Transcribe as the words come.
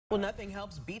Well, nothing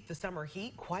helps beat the summer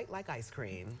heat quite like ice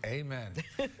cream. Amen.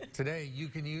 Today, you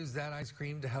can use that ice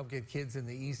cream to help get kids in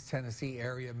the East Tennessee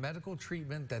area medical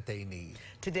treatment that they need.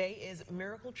 Today is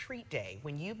Miracle Treat Day.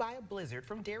 When you buy a Blizzard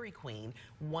from Dairy Queen,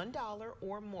 $1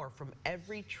 or more from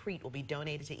every treat will be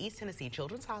donated to East Tennessee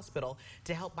Children's Hospital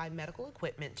to help buy medical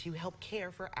equipment to help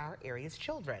care for our area's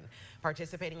children.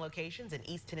 Participating locations in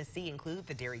East Tennessee include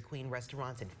the Dairy Queen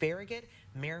restaurants in Farragut,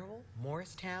 Maryville,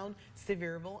 Morristown,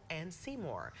 Sevierville, and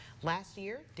Seymour. Last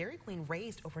year, Dairy Queen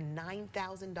raised over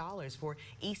 $9,000 for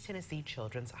East Tennessee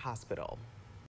Children's Hospital.